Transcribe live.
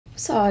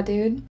Saw,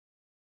 dude.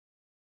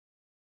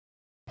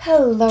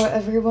 Hello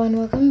everyone,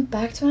 welcome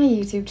back to my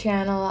YouTube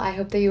channel. I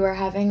hope that you are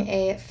having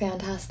a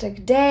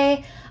fantastic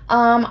day.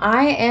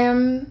 I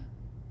am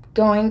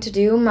going to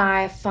do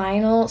my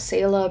final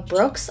Salah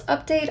Brooks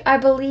update, I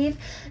believe.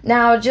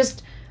 Now,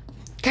 just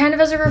kind of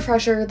as a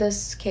refresher,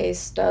 this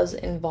case does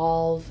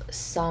involve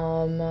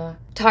some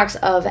talks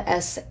of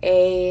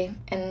SA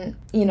and,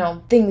 you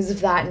know, things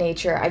of that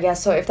nature, I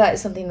guess. So if that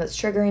is something that's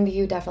triggering to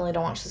you, definitely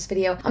don't watch this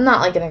video. I'm not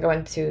like gonna go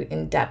into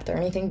in depth or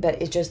anything, but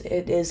it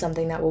is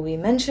something that will be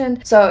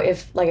mentioned. So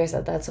if, like I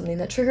said, that's something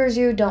that triggers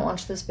you, don't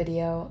watch this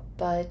video.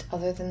 But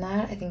other than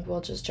that, I think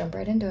we'll just jump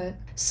right into it.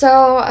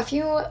 So a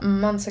few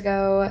months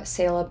ago,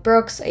 Salah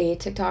Brooks, a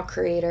TikTok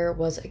creator,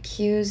 was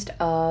accused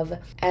of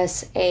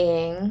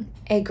SAing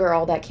a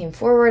girl that came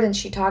forward, and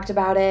she talked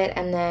about it,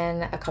 and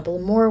then a couple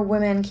of more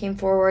women came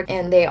forward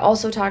and they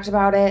also talked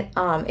about it.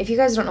 If you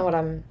guys don't know what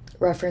I'm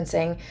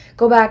referencing,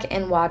 go back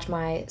and watch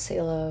my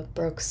Salah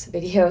Brooks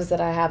videos that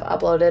I have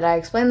uploaded. I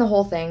explain the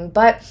whole thing,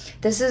 but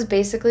this is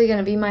basically going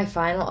to be my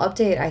final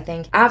update, I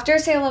think. After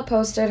Salah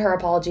posted her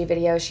apology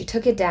video, she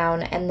took it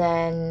down, and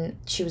then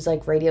she was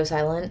like radio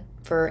silent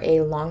for a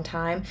long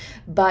time,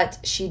 but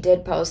she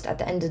did post at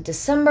the end of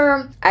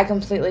December. I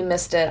completely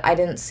missed it. I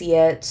didn't see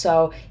it.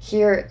 So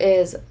here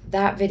is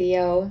that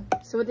video.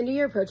 So with the new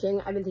year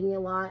approaching, I've been thinking a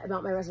lot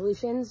about my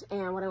resolutions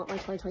and what I want my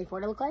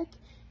 2024 to look like.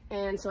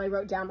 And so I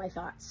wrote down my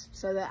thoughts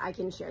so that I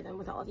can share them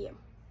with all of you.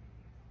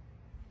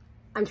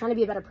 I'm trying to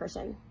be a better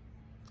person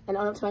and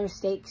own up to my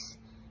mistakes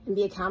and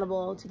be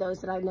accountable to those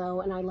that I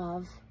know and I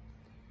love.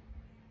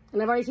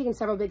 And I've already taken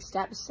several big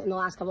steps in the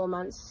last couple of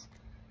months.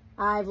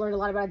 I've learned a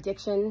lot about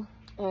addiction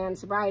and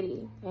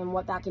sobriety and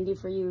what that can do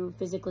for you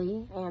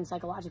physically and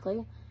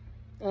psychologically.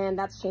 And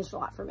that's changed a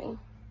lot for me.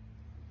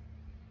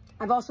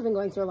 I've also been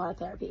going through a lot of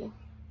therapy.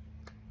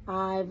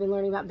 I've been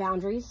learning about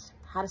boundaries,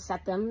 how to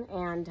set them,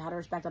 and how to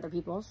respect other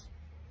people's.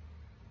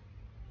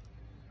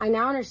 I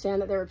now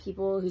understand that there were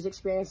people whose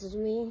experiences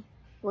with me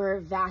were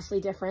vastly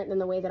different than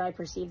the way that I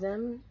perceived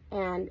them.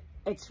 And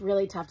it's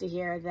really tough to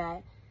hear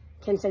that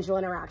consensual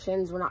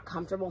interactions were not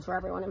comfortable for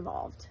everyone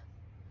involved.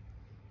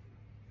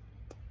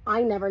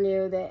 I never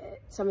knew that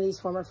some of these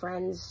former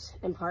friends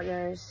and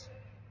partners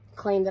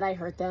claimed that I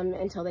hurt them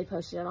until they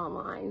posted it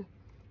online.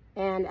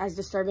 And as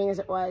disturbing as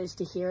it was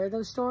to hear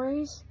those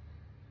stories,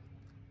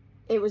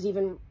 it was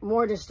even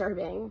more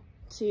disturbing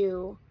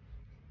to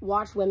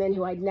watch women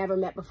who I'd never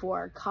met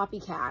before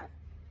copycat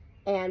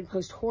and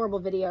post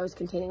horrible videos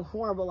containing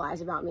horrible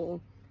lies about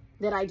me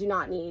that I do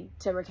not need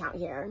to recount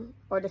here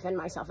or defend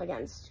myself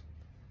against.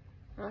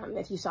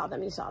 If you saw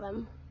them, you saw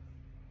them.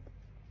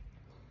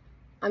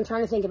 I'm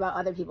trying to think about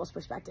other people's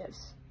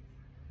perspectives.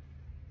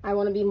 I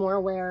want to be more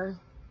aware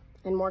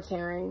and more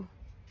caring,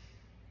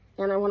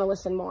 and I want to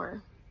listen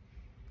more.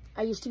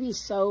 I used to be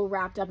so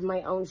wrapped up in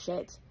my own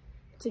shit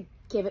to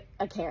give it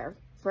a care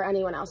for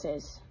anyone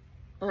else's,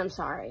 and I'm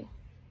sorry.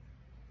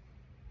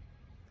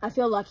 I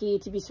feel lucky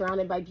to be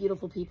surrounded by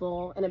beautiful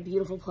people in a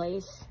beautiful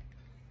place,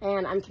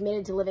 and I'm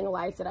committed to living a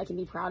life that I can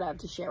be proud of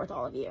to share with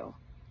all of you.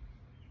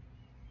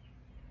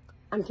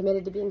 I'm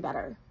committed to being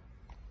better.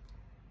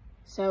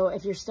 So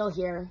if you're still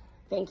here,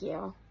 thank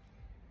you.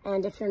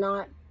 And if you're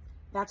not,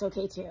 that's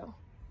okay too.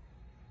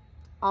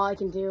 All I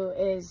can do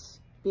is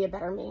be a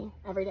better me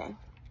every day.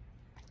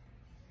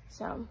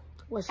 So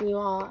wishing you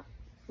all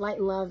light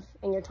and love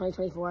in your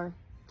 2024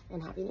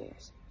 and Happy New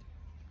Year's.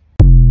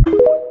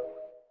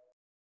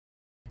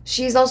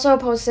 She's also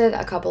posted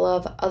a couple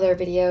of other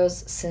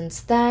videos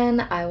since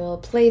then. I will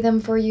play them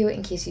for you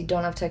in case you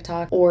don't have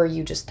TikTok or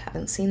you just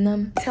haven't seen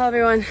them. Tell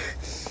everyone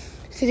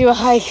to do a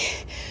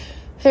hike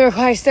that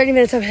requires 30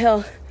 minutes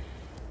uphill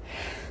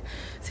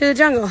through the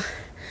jungle.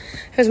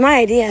 It was my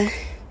idea,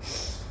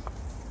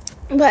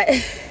 but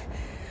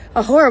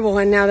a horrible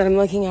one now that I'm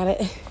looking at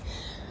it.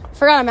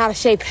 Forgot I'm out of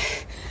shape.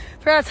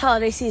 Forgot it's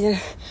holiday season.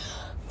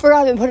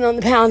 Forgot I've been putting on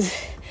the pounds.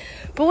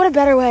 But what a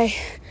better way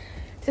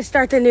to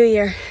start the new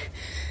year,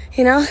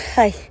 you know?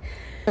 Like,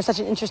 it's such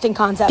an interesting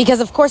concept because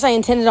of course I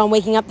intended on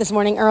waking up this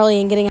morning early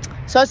and getting...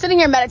 So I was sitting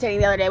here meditating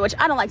the other day, which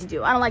I don't like to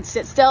do. I don't like to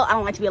sit still. I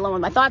don't like to be alone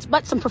with my thoughts,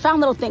 but some profound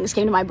little things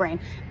came to my brain.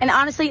 And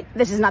honestly,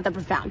 this is not that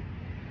profound.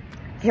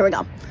 Here we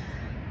go.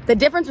 The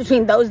difference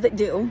between those that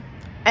do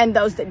and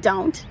those that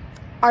don't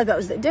are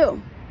those that do.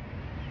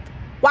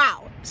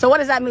 Wow. So what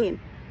does that mean?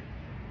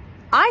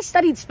 I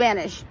studied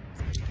Spanish.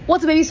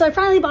 What's up, baby? So I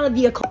finally bought a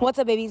vehicle. What's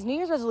up, babies? New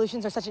Year's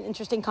resolutions are such an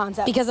interesting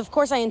concept because, of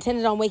course, I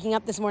intended on waking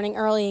up this morning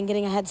early and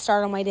getting a head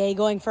start on my day,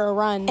 going for a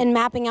run and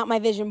mapping out my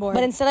vision board.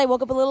 But instead, I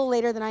woke up a little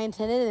later than I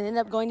intended and ended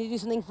up going to do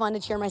something fun to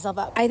cheer myself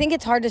up. I think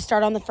it's hard to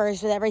start on the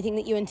first with everything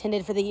that you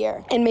intended for the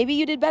year. And maybe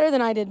you did better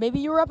than I did. Maybe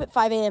you were up at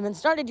 5 a.m. and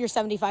started your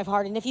 75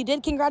 hard. And if you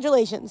did,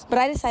 congratulations. But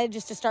I decided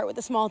just to start with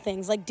the small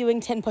things, like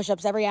doing 10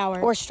 push-ups every hour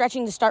or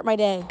stretching to start my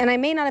day. And I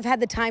may not have had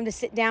the time to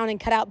sit down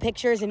and cut out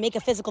pictures and make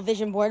a physical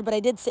vision board, but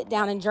I did sit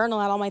down and journal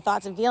out all my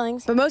thoughts and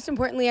feelings. But most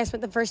importantly, I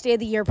spent the first day of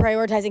the year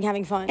prioritizing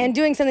having fun and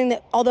doing something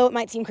that, although it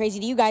might seem crazy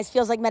to you guys,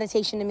 feels like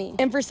meditation to me.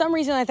 And for some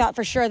reason, I thought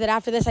for sure that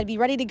after this, I'd be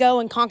ready to go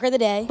and conquer the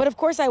day. But of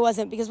course I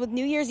wasn't, because with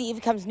New Year's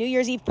Eve comes New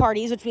Year's Eve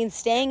parties, which means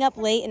staying up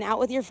late and out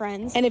with your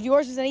friends. And if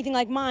yours was anything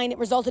like mine, it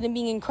resulted in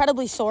being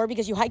incredibly sore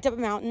because you hiked up a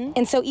mountain.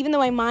 And so even though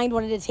my mind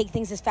wanted to take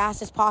things as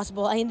fast as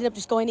possible, I ended up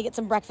just going to get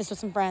some breakfast with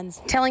some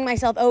friends, telling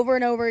myself over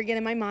and over again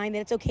in my mind that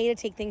it's okay to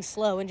take things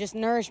slow and just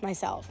nourish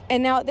myself.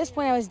 And now at this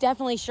point, I was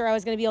definitely sure I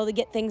was going to be able to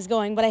get things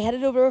going, but I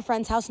headed over to a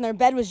friend's house and their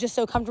bed was just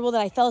so comfortable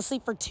that I fell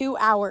asleep for 2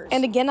 hours.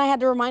 And again, I had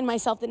to remind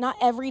myself that not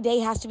every day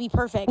has to be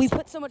perfect. We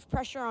put so much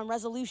pressure on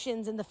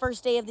resolutions and the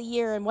first day of the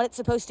year and what it's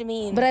supposed to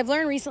mean. But I've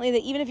learned recently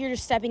that even if you're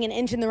just stepping an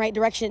inch in the right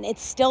direction,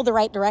 it's still the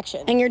right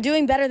direction. And you're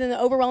doing better than the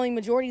overwhelming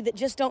majority that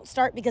just don't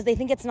start because they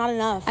think it's not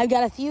enough. I've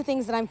got a few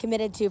things that I'm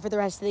committed to for the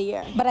rest of the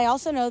year, but I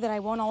also know that I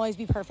won't always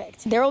be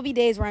perfect. There will be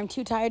days where I'm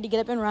too tired to get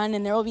up and run,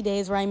 and there will be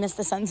days where I miss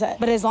the sunset.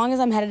 But as long as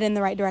I'm headed in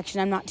the right direction,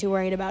 I'm not too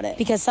worried about it,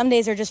 because some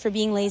days are just for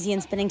being lazy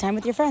and spending time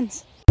with your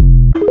friends.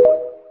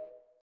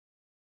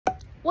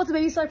 What's up,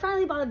 baby? So I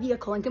finally bought a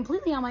vehicle, and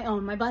completely on my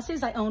own. My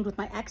buses I owned with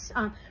my ex,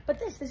 but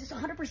this is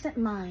 100%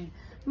 mine.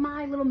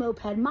 My little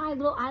moped, my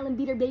little island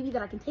beater baby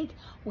that I can take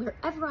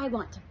wherever I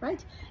want,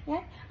 right?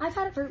 Yeah, I've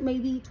had it for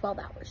maybe 12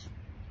 hours,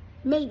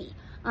 maybe.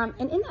 And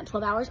in that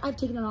 12 hours, I've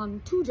taken it on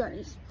 2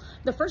 journeys.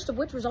 The first of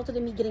which resulted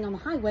in me getting on the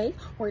highway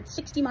where it's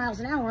 60 miles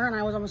an hour and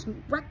I was almost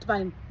wrecked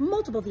by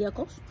multiple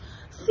vehicles,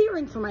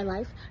 fearing for my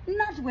life,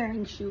 not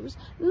wearing shoes,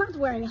 not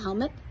wearing a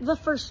helmet. The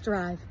first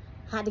drive.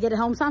 Had to get it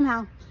home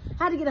somehow.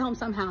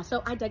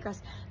 So I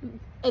digress.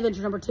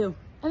 Adventure number 2.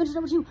 Adventure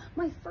number 2,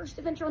 my first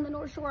adventure on the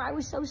North Shore. I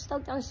was so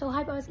stoked. I was so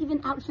hyped. I was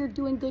even out here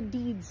doing good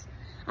deeds.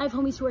 I have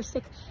homies who are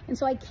sick, and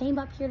so I came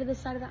up here to this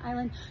side of the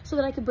island so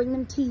that I could bring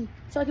them tea,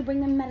 so I could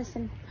bring them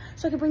medicine,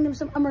 so I could bring them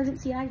some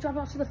emergency. And I drop it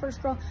off to the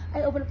first girl.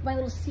 I open up my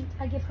little seat.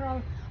 I give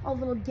her all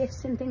the little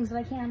gifts and things that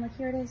I can. I'm like,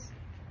 here it is.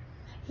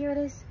 Here it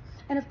is.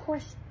 And of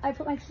course, I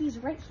put my keys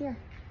right here.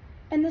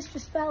 And this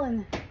just fell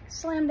and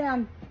slammed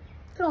down.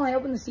 You can only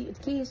open the seat with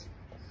the keys.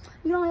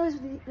 You can only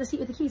open the seat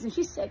with the keys. And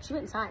she's sick. She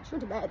went inside. She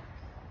went to bed.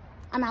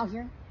 I'm out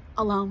here,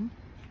 alone,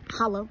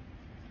 hollow,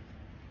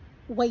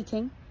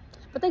 waiting.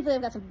 But thankfully,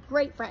 I've got some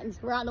great friends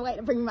who are on the way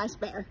to bring me my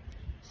spare.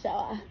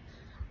 So,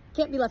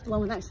 can't be left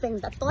alone with nice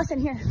things. That's the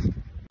lesson here.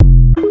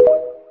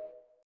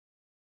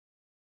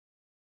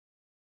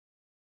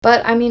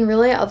 But I mean,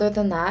 really, other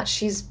than that,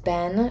 she's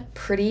been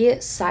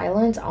pretty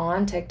silent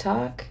on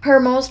TikTok. Her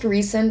most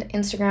recent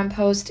Instagram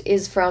post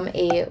is from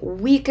a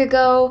week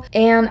ago.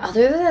 And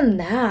other than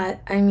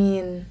that, I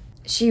mean,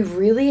 she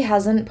really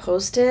hasn't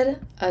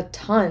posted a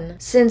ton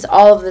since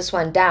all of this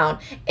went down.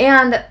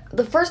 And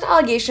the first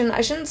allegation,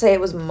 I shouldn't say it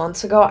was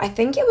months ago. I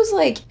think it was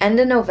like end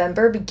of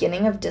November,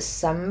 beginning of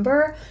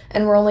December.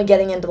 And we're only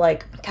getting into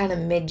like kind of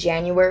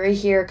mid-January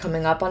here,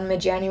 coming up on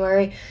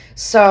mid-January.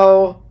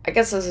 So I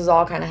guess this has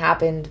all kind of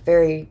happened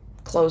very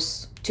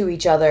close to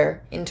each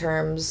other in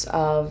terms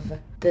of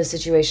the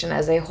situation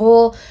as a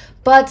whole.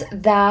 But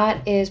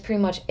that is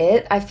pretty much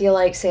it. I feel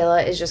like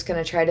Salah is just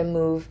going to try to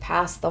move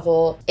past the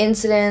whole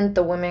incident,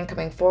 the women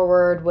coming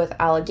forward with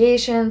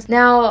allegations.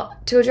 Now,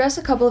 to address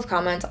a couple of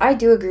comments, I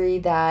do agree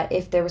that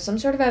if there was some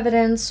sort of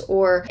evidence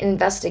or an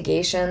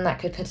investigation that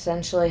could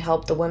potentially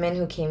help the women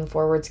who came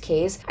forward's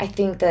case, I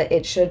think that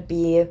it should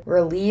be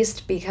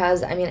released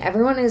because, I mean,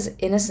 everyone is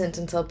innocent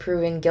until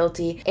proven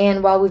guilty.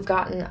 And while we've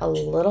gotten a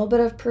little bit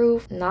of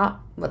proof,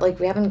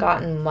 we haven't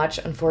gotten much,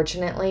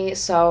 unfortunately.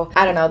 So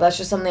I don't know, that's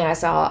just something I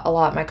saw a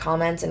lot in my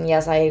comments. And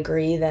yes, I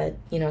agree that,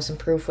 some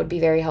proof would be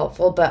very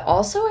helpful. But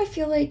also I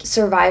feel like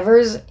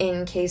survivors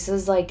in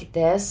cases like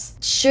this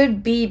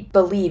should be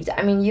believed.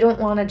 I mean, you don't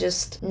want to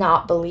just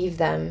not believe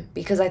them,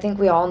 because I think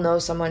we all know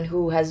someone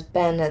who has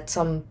been at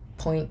some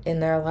point in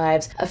their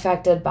lives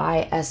affected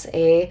by SA,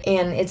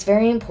 and it's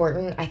very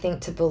important, I think,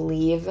 to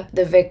believe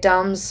the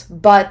victims.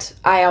 But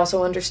I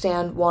also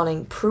understand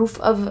wanting proof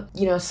of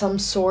some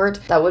sort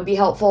that would be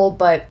helpful,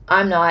 but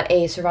I'm not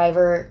a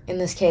survivor in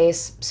this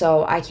case,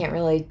 so I can't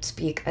really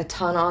speak a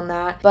ton on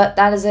that. But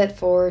that is it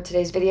for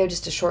today's video,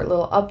 just a short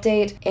little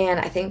update, and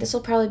I think this will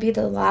probably be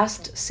the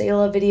last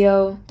Salah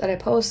video that I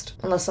post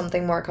unless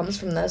something more comes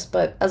from this.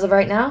 But as of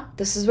right now,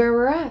 this is where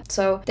we're at.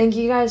 So thank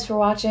you guys for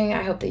watching.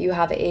 I hope that you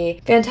have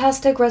a fantastic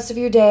rest of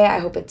your day. I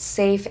hope it's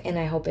safe and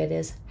I hope it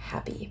is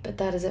happy. But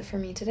that is it for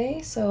me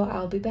today, so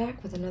I'll be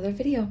back with another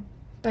video.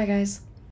 Bye, guys.